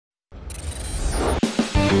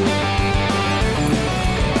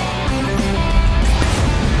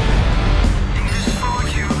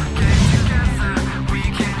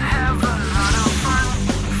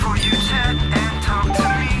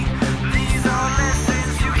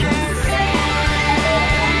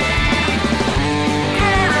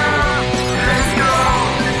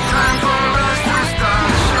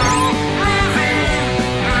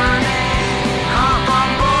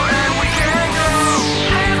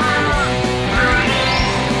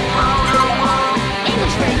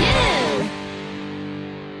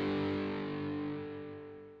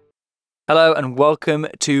Hello and welcome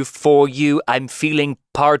to For You. I'm feeling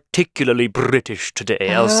particularly British today,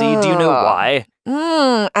 Elsie. Do you know why?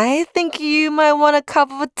 I think you might want a cup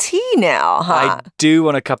of tea now, huh? I do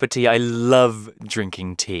want a cup of tea. I love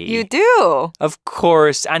drinking tea. You do? Of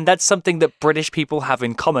course. And that's something that British people have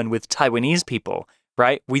in common with Taiwanese people,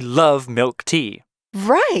 right? We love milk tea.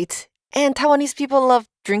 Right. And Taiwanese people love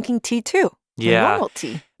drinking tea too. Yeah. Normal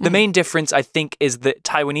tea. The main difference, I think, is that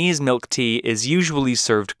Taiwanese milk tea is usually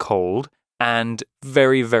served cold and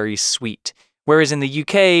very, very sweet. Whereas in the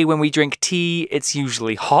UK, when we drink tea, it's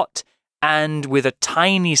usually hot and with a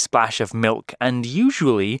tiny splash of milk and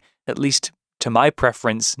usually, at least to my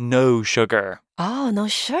preference, no sugar. Oh, no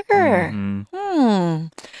sugar.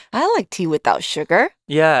 I like tea without sugar.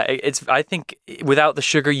 Yeah, I think without the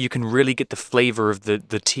sugar, you can really get the flavor of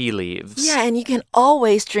the tea leaves. Yeah, and you can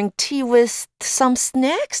always drink tea with some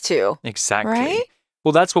snacks too. Exactly. Right?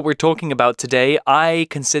 Well, that's what we're talking about today. I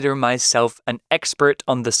consider myself an expert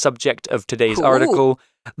on the subject of today's article,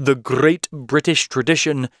 the Great British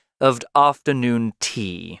Tradition of Afternoon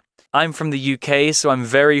Tea. I'm from the UK, so I'm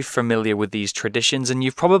very familiar with these traditions, and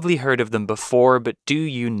you've probably heard of them before, but do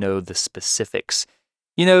you know the specifics?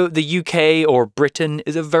 You know, the UK or Britain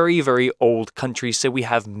is a very, very old country, so we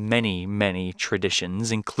have many, many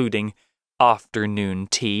traditions, including afternoon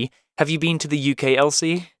tea. Have you been to the UK,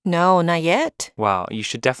 Elsie? No, not yet. Wow, you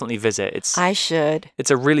should definitely visit. I should. It's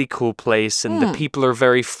a really cool place, and the people are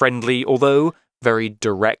very friendly, although very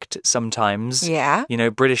direct sometimes. Yeah. You know,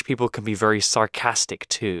 British people can be very sarcastic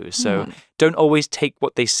too, so don't always take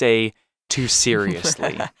what they say too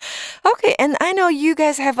seriously. Okay, and I know you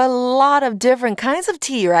guys have a lot of different kinds of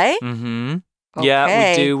tea, right? Okay.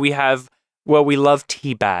 Yeah, we do. We love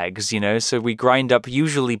tea bags, you know, so we grind up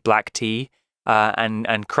usually black tea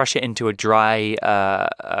and crush it into a dry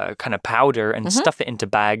kind of powder and stuff it into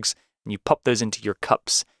bags, and you pop those into your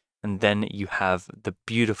cups, and then you have the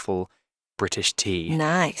beautiful British tea.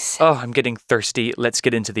 Nice. Oh, I'm getting thirsty. Let's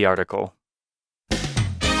get into the article.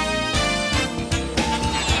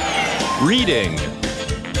 Reading.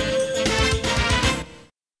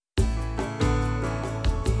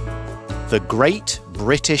 The Great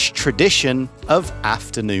British Tradition of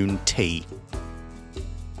Afternoon Tea.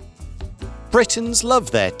 Britons love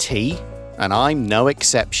their tea, and I'm no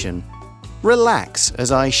exception. Relax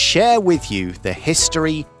as I share with you the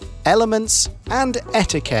history, elements, and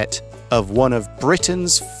etiquette of one of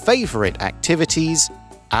Britain's favourite activities,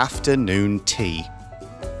 afternoon tea.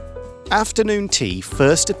 Afternoon tea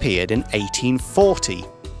first appeared in 1840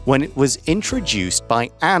 when it was introduced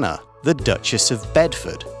by Anna, the Duchess of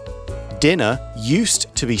Bedford. Dinner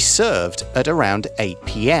used to be served at around 8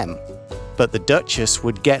 p.m, but the Duchess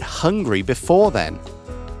would get hungry before then.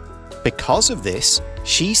 Because of this,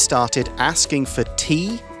 she started asking for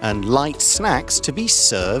tea and light snacks to be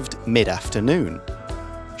served mid-afternoon.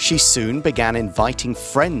 She soon began inviting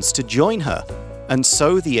friends to join her, and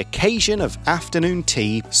so the occasion of afternoon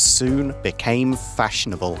tea soon became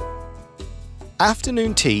fashionable.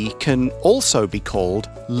 Afternoon tea can also be called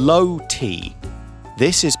low tea.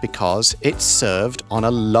 This is because it's served on a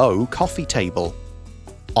low coffee table.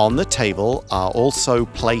 On the table are also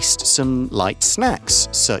placed some light snacks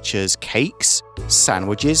such as cakes,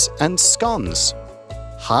 sandwiches, and scones.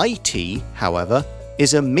 High tea, however,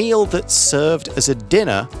 is a meal that's served as a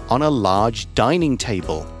dinner on a large dining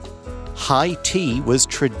table. High tea was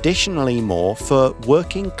traditionally more for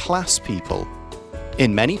working class people.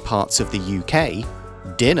 In many parts of the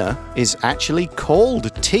UK, dinner is actually called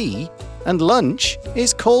tea and lunch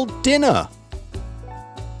is called dinner.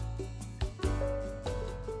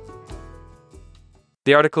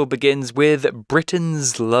 The article begins with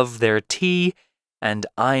Britons love their tea, and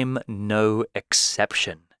I'm no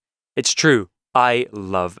exception. It's true, I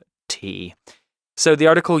love tea. So the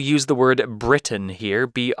article used the word Briton here,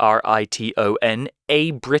 B-R-I-T-O-N.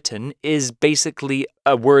 A Briton is basically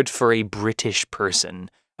a word for a British person,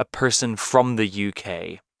 a person from the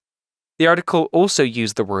UK. The article also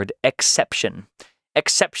used the word exception.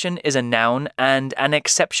 Exception is a noun, and an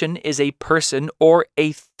exception is a person or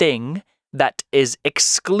a thing that is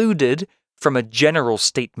excluded from a general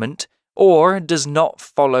statement or does not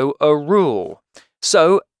follow a rule.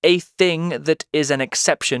 So, a thing that is an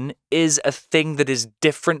exception is a thing that is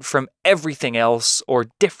different from everything else or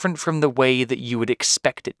different from the way that you would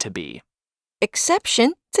expect it to be.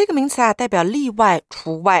 Exception 这个名词代表例外、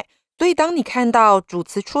除外。所以当你看到主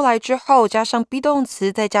词出来之后，加上 be 动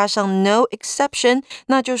词，再加上 no exception，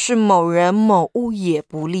 那就是某人某物也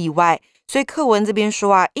不例外。所以课文这边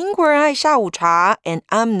说啊，英国人爱下午茶 and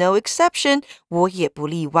I'm no exception， 我也不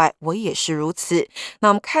例外，我也是如此。那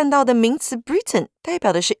我们看到的名词 Britain 代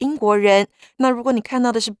表的是英国人，那如果你看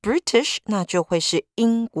到的是 British， 那就会是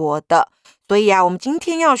英国的。所以啊，我们今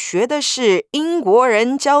天要学的是英国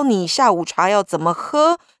人教你下午茶要怎么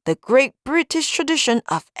喝 The Great British Tradition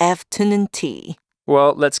of Afternoon Tea.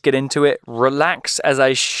 Well, let's get into it. Relax as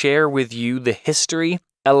I share with you the history,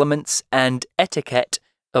 elements, and etiquette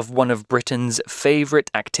of one of Britain's favorite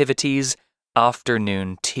activities,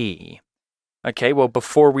 afternoon tea. Okay, well,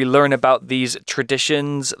 before we learn about these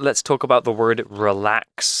traditions, let's talk about the word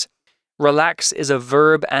relax. Relax is a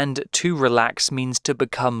verb, and to relax means to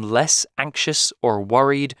become less anxious or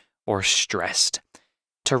worried or stressed.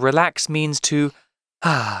 To relax means to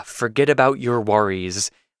forget about your worries.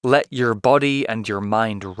 Let your body and your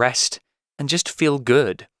mind rest and just feel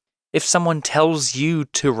good. If someone tells you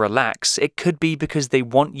to relax, it could be because they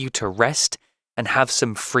want you to rest and have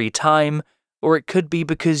some free time, or it could be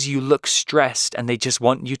because you look stressed and they just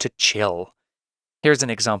want you to chill. Here's an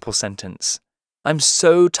example sentence. I'm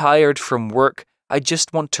so tired from work, I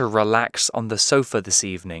just want to relax on the sofa this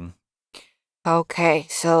evening. Okay,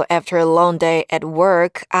 so after a long day at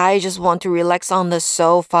work, I just want to relax on the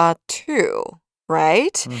sofa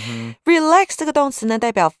too.Right? Relax 这个动词呢，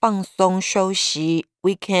代表放松休息。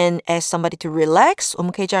We can ask somebody to relax. 我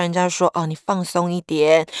们可以叫人家说，你放松一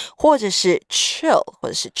点，或者是 chill, 或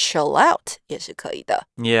者是 chill out 也是可以的。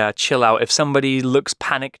Yeah, chill out. If somebody looks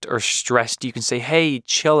panicked or stressed, you can say, hey,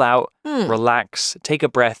 chill out, relax, take a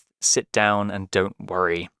breath, sit down, and don't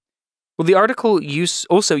worry. Well, the article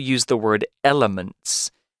also used the word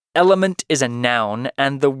elements.Element is a noun,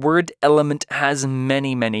 and the word element has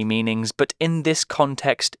many, many meanings, but in this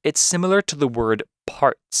context, it's similar to the word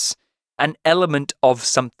parts. An element of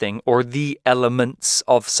something, or the elements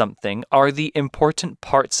of something, are the important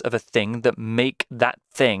parts of a thing that make that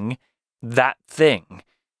thing that thing.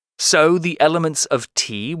 So the elements of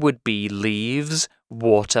tea would be leaves,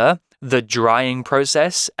 water, the drying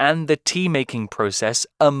process, and the tea-making process,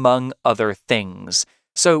 among other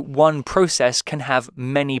things.So one process can have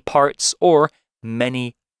many parts or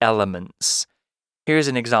many elements. Here's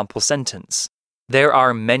an example sentence. There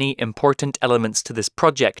are many important elements to this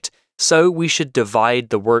project, so we should divide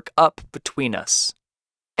the work up between us.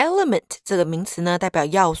 Element 这个名词呢，代表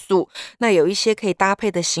要素。那有一些可以搭配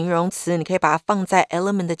的形容词，你可以把它放在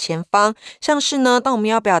element 的前方。像是呢，当我们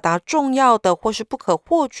要表达重要的或是不可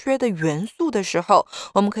或缺的元素的时候，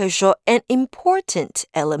我们可以说 an important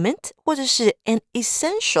element， 或者是 an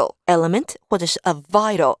essential element， 或者是 a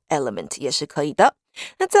vital element 也是可以的。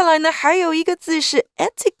那再来呢，还有一个字是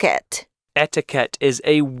etiquette。Etiquette is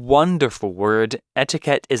a wonderful word.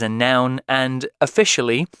 Etiquette is a noun, and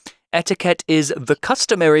officially,Etiquette is the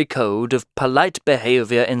customary code of polite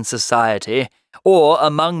behavior in society or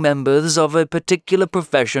among members of a particular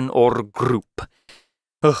profession or group.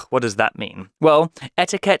 What does that mean? Well,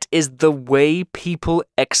 etiquette is the way people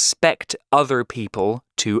expect other people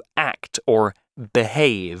to act or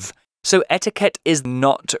behave. So etiquette is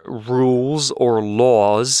not rules or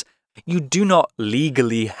laws. You do not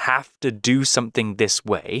legally have to do something this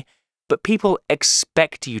way, but people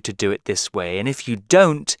expect you to do it this way, and if you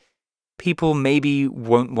don't,people maybe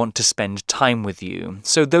won't want to spend time with you.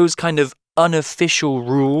 So those kind of unofficial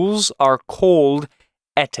rules are called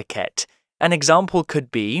etiquette. An example could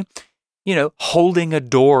be, holding a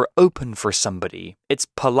door open for somebody. It's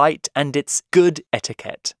polite and it's good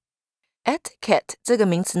etiquette. Etiquette 这个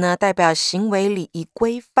名词呢，代表行为礼仪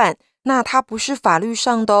规范。那它不是法律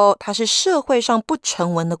上的哦，它是社会上不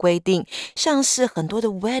成文的规定，像是很多的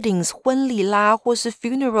weddings 婚礼啦，或是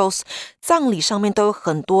funerals 葬礼上面都有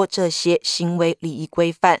很多这些行为礼仪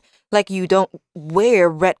规范。Like you don't wear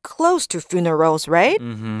red clothes to funerals, right?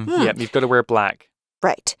 Yeah, you've got to wear black.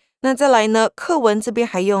 Right. 那再来呢，课文这边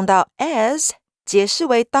还用到 as， 解释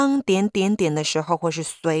为当点点点的时候，或是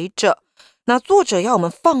随着。那作者要我们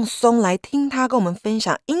放松来听他跟我们分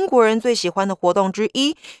享英国人最喜欢的活动之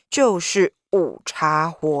一，就是午茶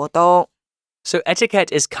活动。So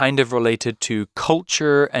etiquette is kind of related to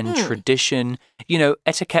culture and tradition.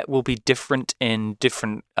 Etiquette will be different in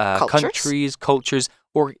different countries, cultures,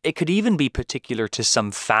 or it could even be particular to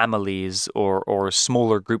some families or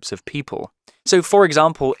smaller groups of people. So for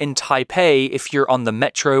example, in Taipei, if you're on the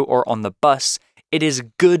metro or on the bus, it is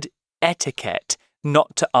good etiquette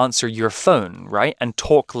not to answer your phone, right? And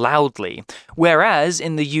talk loudly. Whereas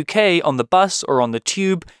in the UK, on the bus or on the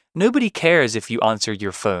tube, nobody cares if you answer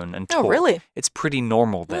your phone and talk. Oh, really? It's pretty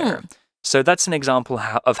normal there. So that's an example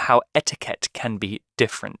of how etiquette can be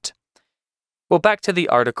different. Well, back to the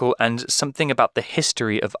article and something about the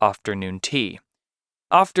history of afternoon tea.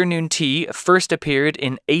 Afternoon tea first appeared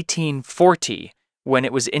in 1840 when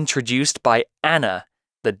it was introduced by Anna,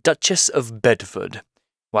 the Duchess of Bedford.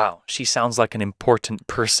 Wow, she sounds like an important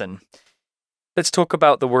person. Let's talk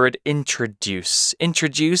about the word introduce.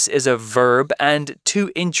 Introduce is a verb, and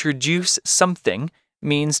to introduce something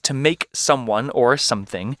means to make someone or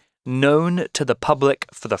something known to the public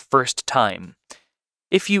for the first time.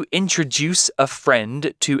 If you introduce a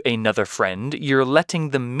friend to another friend, you're letting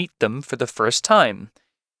them meet them for the first time.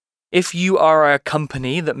 If you are a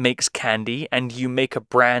company that makes candy and you make a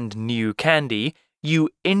brand new candy, you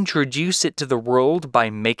introduce it to the world by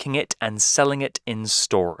making it and selling it in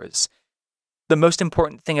stores. The most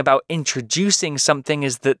important thing about introducing something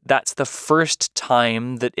is that that's the first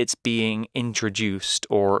time that it's being introduced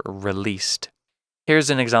or released. Here's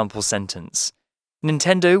an example sentence.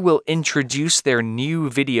 Nintendo will introduce their new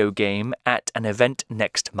video game at an event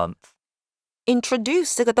next month.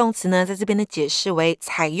 Introduce 这个动词呢，在这边的解释为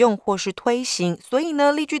采用或是推行，所以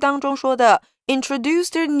呢，例句当中说的 introduce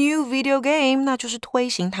their new video game， 那就是推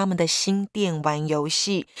行他们的新电玩游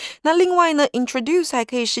戏。那另外呢 introduce 还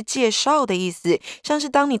可以是介绍的意思，像是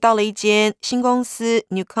当你到了一间新公司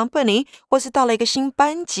new company， 或是到了一个新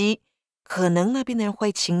班级，可能那边的人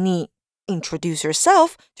会请你 introduce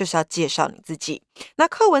yourself， 就是要介绍你自己。那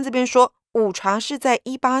课文这边说午茶是在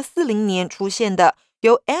1840年出现的，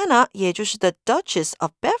由 Anna 也就是 the Duchess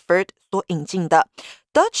of Bedford 所引进的。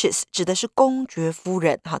 Duchess 指的是公爵夫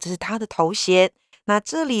人，好，这是她的头衔。那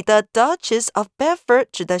这里的 Duchess of Bedford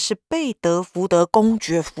指的是贝德福德公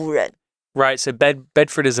爵夫人。 Right, so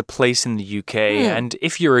Bedford is a place in the UK, and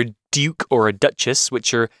if you're a duke or a duchess,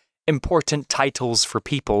 which are important titles for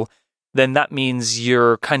people, then that means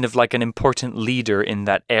you're kind of like an important leader in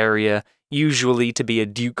that area. Usually to be a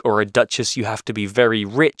duke or a duchess, you have to be very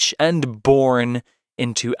rich and born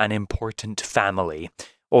into an important family,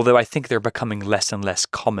 although I think they're becoming less and less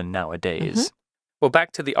common nowadays. Well,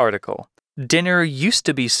 back to the article. Dinner used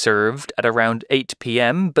to be served at around 8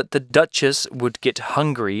 p.m., but the Duchess would get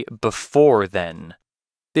hungry before then.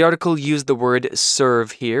 The article used the word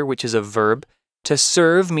serve here, which is a verb. To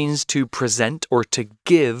serve means to present or to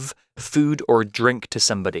give food or drink to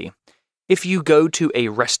somebody. If you go to a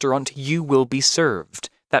restaurant, you will be served.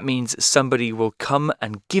 That means somebody will come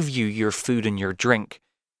and give you your food and your drink.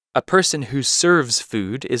 A person who serves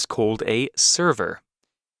food is called a server.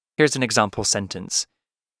 Here's an example sentence.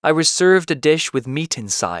 I was served a dish with meat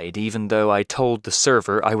inside, even though I told the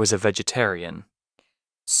server I was a vegetarian.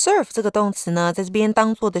 Serve 这个动词呢，在这边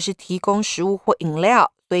当做的是提供食物或饮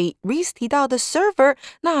料，所以 Reese 提到的 server，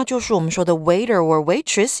 那就是我们说的 waiter or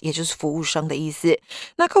waitress， 也就是服务生的意思。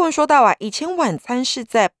那课文说到啊，以前晚餐是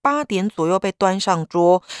在8点左右被端上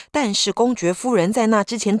桌，但是公爵夫人在那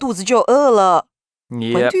之前肚子就饿了。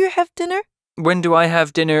Yep. When do you have dinner? When do I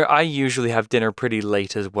have dinner? I usually have dinner pretty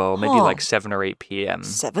late as well, maybe like 7 or 8 p.m.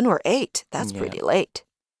 7 or 8, that's pretty late.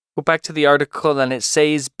 Well, back to the article, and it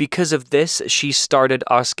says, because of this, she started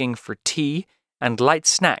asking for tea and light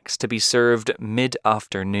snacks to be served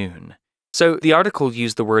mid-afternoon. So the article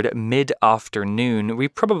used the word mid-afternoon. We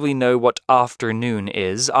probably know what afternoon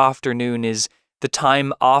is. Afternoon is the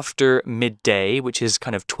time after midday, which is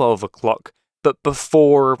kind of 12 o'clock, but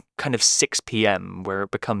before kind of 6 p.m., where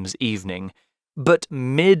it becomes evening. But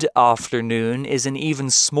mid-afternoon is an even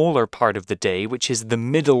smaller part of the day, which is the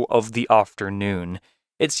middle of the afternoon.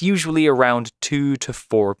 It's usually around 2 to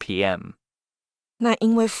 4 p.m. 那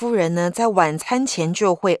因为夫人呢，在晚餐前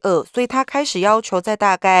就会饿，所以她开始要求在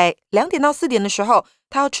大概2点到4点的时候，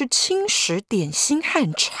她要吃轻食点心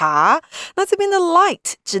和茶。那这边的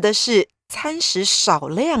light 指的是餐食少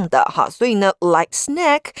量的哈，所以呢 light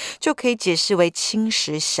snack 就可以解释为轻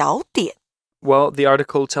食小点。Well, the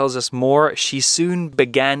article tells us more. She soon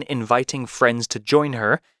began inviting friends to join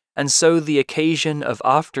her, and so the occasion of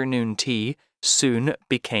afternoon tea soon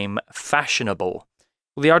became fashionable.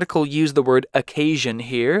 The article used the word occasion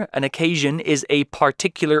here. An occasion is a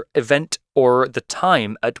particular event or the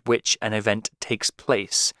time at which an event takes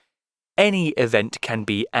place. Any event can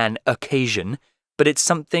be an occasion, but it's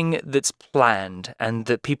something that's planned and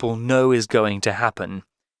that people know is going to happen.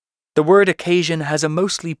 The word occasion has a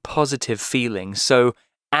mostly positive feeling, so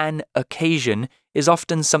an occasion is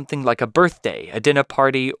often something like a birthday, a dinner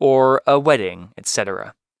party, or a wedding,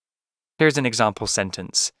 etc. Here's an example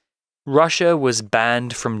sentence. Russia was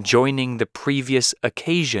banned from joining the previous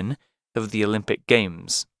occasion of the Olympic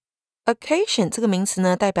Games. Occasion 这个名词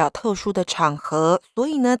呢，代表特殊的场合，所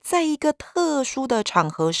以呢，在一个特殊的场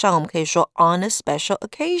合上，我们可以说 on a special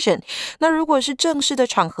occasion。那如果是正式的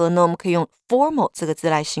场合呢，我们可以用 formal 这个字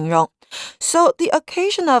来形容。So the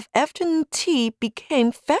occasion of afternoon tea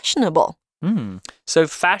became fashionable. So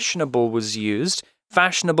fashionable was used.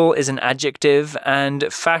 Fashionable is an adjective, and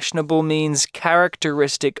fashionable means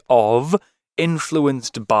characteristic of,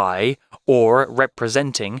 influenced by, or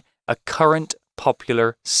representing a current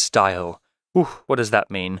popular style. Ooh, what does that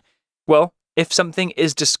mean? Well, if something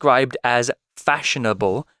is described as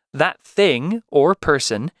fashionable, that thing or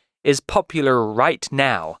person is popular right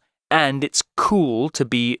now, and it's cool to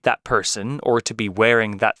be that person, or to be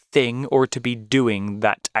wearing that thing, or to be doing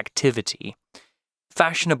that activity.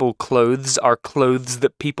 Fashionable clothes are clothes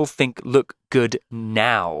that people think look good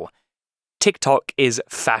now. TikTok is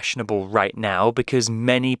fashionable right now because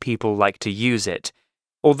many people like to use it.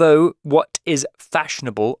 Although what is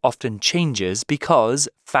fashionable often changes because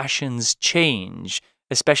fashions change,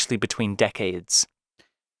 especially between decades.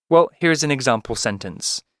 Well, here's an example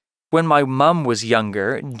sentence. When my mum was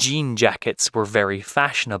younger, jean jackets were very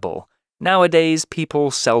fashionable. Nowadays,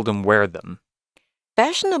 people seldom wear them.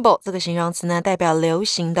 Fashionable 这个形容词呢，代表流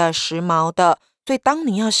行的、时髦的。所以当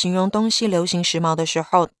你要形容东西流行时髦的时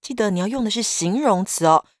候，记得你要用的是形容词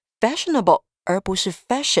哦 ，fashionable 而不是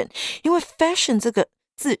fashion， 因为 fashion 这个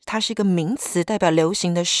字它是一个名词，代表流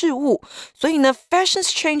行的事物。所以呢 ，fashions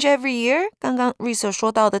change every year。刚刚 Risa 说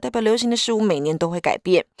到的，代表流行的事物每年都会改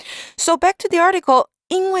变。So back to the article，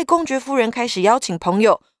 因为公爵夫人开始邀请朋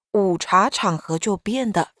友，午茶场合就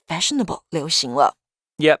变得 fashionable 流行了。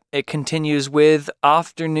Yep, it continues with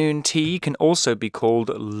afternoon tea can also be called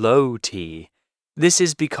low tea. This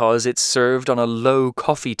is because it's served on a low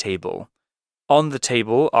coffee table. On the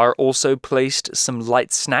table are also placed some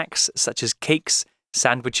light snacks such as cakes,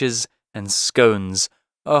 sandwiches, and scones.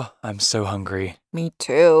 Oh, I'm so hungry. Me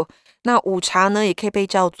too. 那午茶呢，也可以被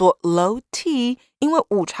叫做 low tea， 因为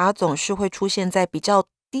午茶总是会出现在比较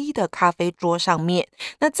低的咖啡桌上面。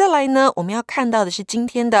那再来呢，我们要看到的是今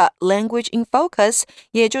天的 Language in Focus，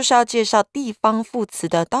 也就是要介绍地方副词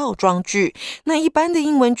的倒装句。那一般的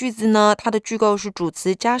英文句子呢，它的句构是主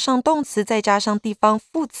词加上动词，再加上地方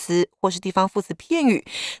副词或是地方副词片语。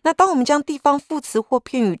那当我们将地方副词或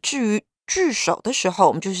片语置于句首的时候，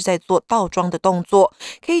我们就是在做倒装的动作，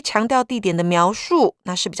可以强调地点的描述，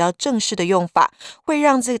那是比较正式的用法，会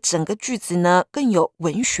让这整个句子呢更有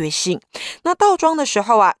文学性。那倒装的时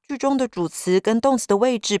候啊，句中的主词跟动词的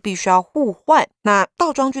位置必须要互换。那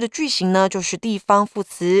倒装句的句型呢，就是地方副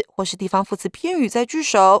词或是地方副词片语在句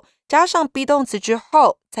首，加上 be 动词之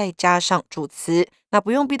后，再加上主词。那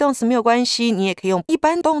不用 be 动词没有关系，你也可以用一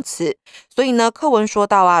般动词。所以呢，课文说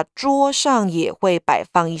到啊，桌上也会摆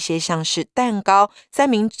放一些像是蛋糕、三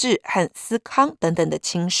明治和司康等等的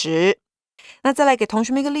轻食。那再来给同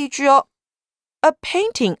学们一个例句哦。A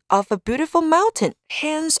painting of a beautiful mountain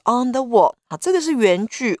hangs on the wall。好，这个是原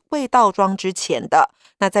句未倒装之前的。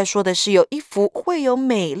那再说的是有一幅会有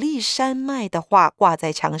美丽山脉的画挂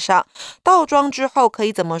在墙上。倒装之后可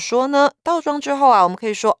以怎么说呢？倒装之后啊，我们可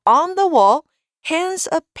以说 on the wall hangs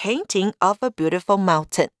a painting of a beautiful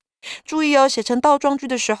mountain。注意哦，写成倒装句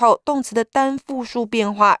的时候，动词的单复数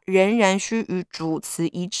变化仍然需与主词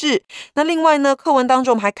一致。那另外呢，课文当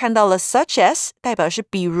中我们还看到了 such as， 代表是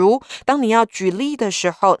比如，当你要举例的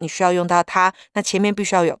时候，你需要用到它，那前面必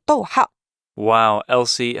须要有逗号。Wow,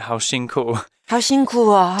 Elsie, 好辛苦。好辛苦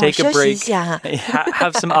哦， Take a 休息一 break, 下。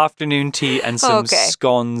have some afternoon tea and some Okay.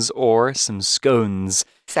 scones or some scones.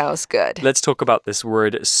 Sounds good. Let's talk about this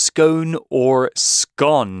word, scone or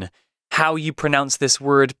scone. How you pronounce this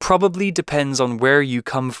word probably depends on where you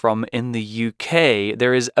come from in the UK.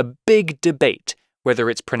 There is a big debate whether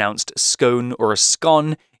it's pronounced scone or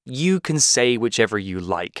scone. You can say whichever you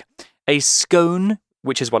like. A scone,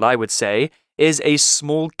 which is what I would say, is a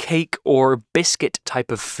small cake or biscuit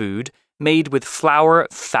type of food made with flour,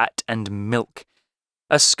 fat, and milk.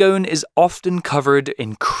 A scone is often covered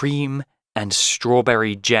in cream and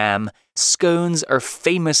strawberry jam. Scones are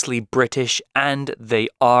famously British and they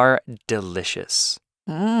are delicious.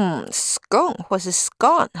 Scone 或是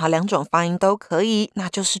scone 好，两种发音都可以，那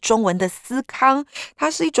就是中文的司康。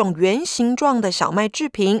它是一种圆形状的小麦制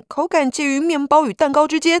品，口感介于面包与蛋糕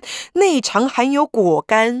之间，内常含有果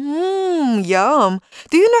干。Yum!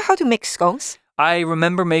 Do you know how to make scones? I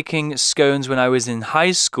remember making scones when I was in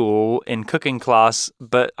high school in cooking class,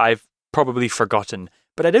 but I've probably forgotten.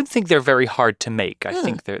 But I don't think they're very hard to make. I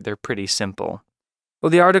think they're pretty simple. Well,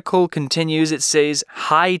 the article continues. It says,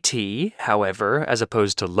 high tea, however, as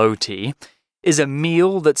opposed to low tea, is a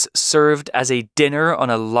meal that's served as a dinner on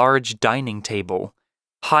a large dining table.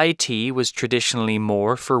 High tea was traditionally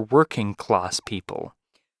more for working class people.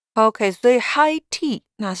 OK， 所以 high tea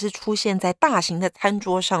那是出现在大型的餐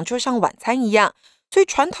桌上，就像晚餐一样。所以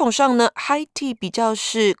传统上呢 ，high tea 比较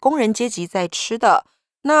是工人阶级在吃的。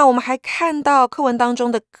那我们还看到课文当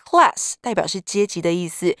中的 class 代表是阶级的意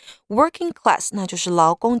思 ，working class 那就是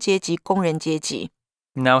劳工阶级、工人阶级。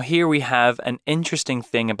Now, here we have an interesting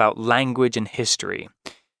thing about language and history.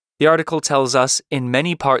 The article tells us in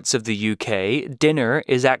many parts of the UK, dinner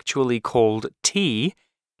is actually called tea,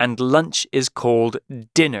 and lunch is called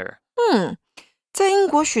dinner. 在英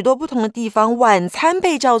国许多不同的地方，晚餐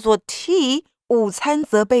被叫做 tea， 午餐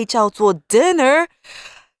则被叫做 dinner.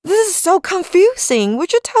 This is so confusing.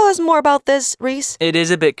 Would you tell us more about this, Reese? It is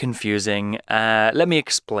a bit confusing. Let me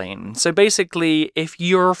explain. So basically, if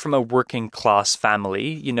you're from a working class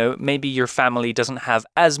family, maybe your family doesn't have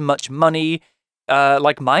as much money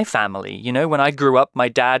like my family. When I grew up, my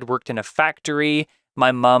dad worked in a factory.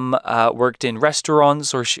 My mum worked in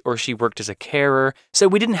restaurants or she worked as a carer. So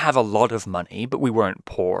we didn't have a lot of money, but we weren't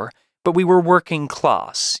poor. But we were working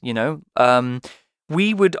class,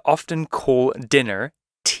 We would often call dinner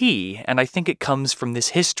tea, and I think it comes from this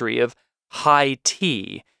history of high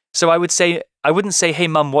tea. So I wouldn't say, hey,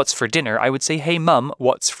 Mum, what's for dinner? I would say, hey, Mum,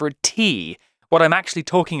 what's for tea? What I'm actually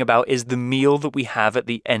talking about is the meal that we have at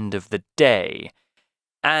the end of the day.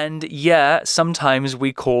 And yeah, sometimes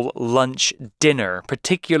we call lunch dinner,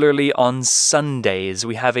 particularly on Sundays.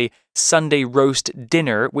 We have a Sunday roast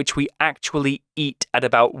dinner, which we actually eat at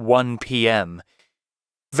about 1 p.m.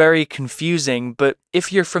 Very confusing, but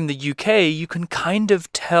if you're from the UK, you can kind of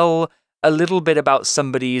tell a little bit about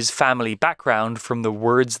somebody's family background from the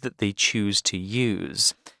words that they choose to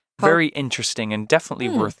use. Very interesting and definitely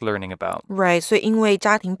worth learning about. Right, 所以因为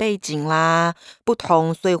家庭背景啦不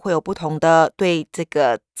同，所以会有不同的对这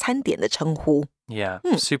个餐点的称呼。Yeah,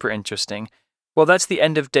 super interesting. Well, that's the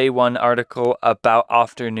end of day 1 article about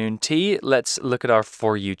afternoon tea. Let's look at our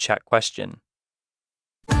For You chat question.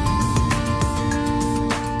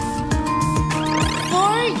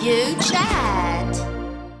 You chat.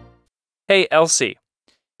 Hey, Elsie,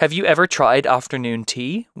 have you ever tried afternoon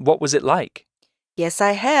tea? What was it like? Yes,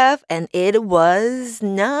 I have, and it was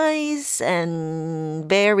nice and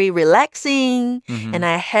very relaxing, and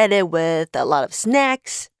I had it with a lot of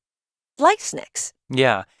snacks. Light snacks.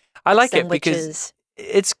 Yeah, I like it because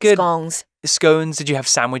it's good. Scones. Scones, did you have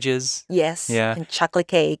sandwiches? Yes, yeah. And chocolate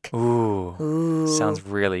cake. Ooh. Sounds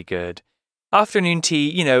really good. Afternoon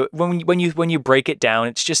tea, when you break it down,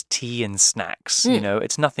 it's just tea and snacks.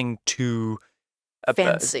 It's nothing too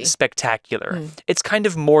fancy, spectacular. It's kind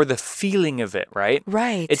of more the feeling of it, right?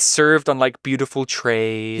 Right. It's served on like beautiful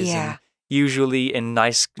trays, yeah. And usually in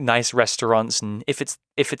nice restaurants. And if it's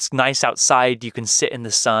nice outside, you can sit in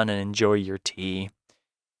the sun and enjoy your tea.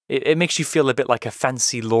 It makes you feel a bit like a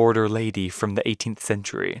fancy lord or lady from the 18th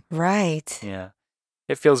century. Right. Yeah.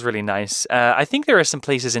 It feels really nice. I think there are some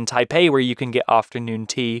places in Taipei where you can get afternoon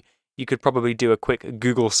tea. You could probably do a quick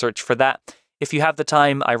Google search for that. If you have the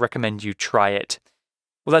time, I recommend you try it.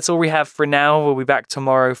 Well, that's all we have for now. We'll be back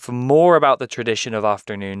tomorrow for more about the tradition of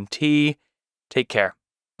afternoon tea. Take care.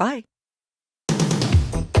 Bye.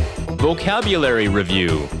 Vocabulary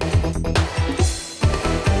Review.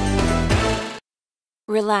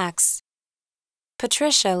 Relax.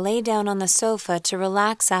 Patricia lay down on the sofa to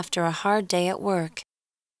relax after a hard day at work.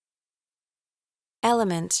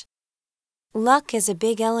 Element. Luck is a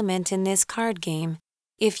big element in this card game.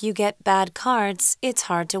 If you get bad cards, it's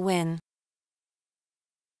hard to win.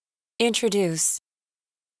 Introduce.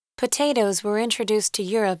 Potatoes were introduced to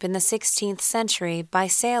Europe in the 16th century by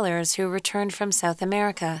sailors who returned from South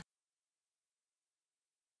America.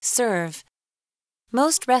 Serve.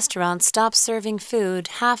 Most restaurants stop serving food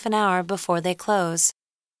half an hour before they close.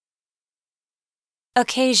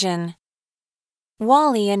 Occasion.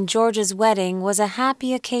 Wally and George's wedding was a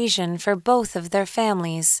happy occasion for both of their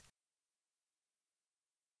families.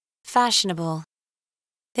 Fashionable.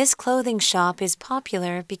 This clothing shop is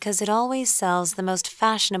popular because it always sells the most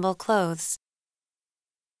fashionable clothes.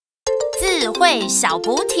 智慧小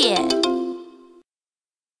补帖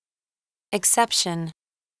Exception.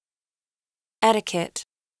 Etiquette.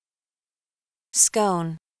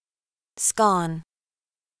 Scone. Scone.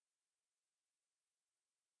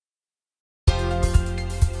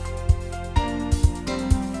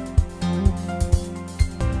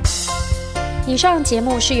 以上节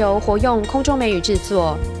目是由活用空中美语制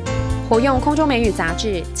作，活用空中美语杂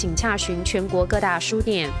志，请洽询全国各大书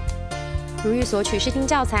店。如欲索取试听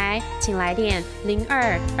教材，请来电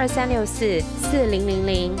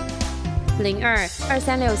02-2364-4000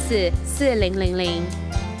 02-2364-4000，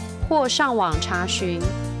或上网查询，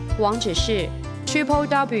网址是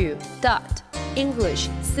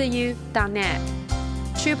www.english4u.net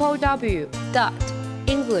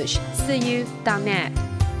www.english4u.net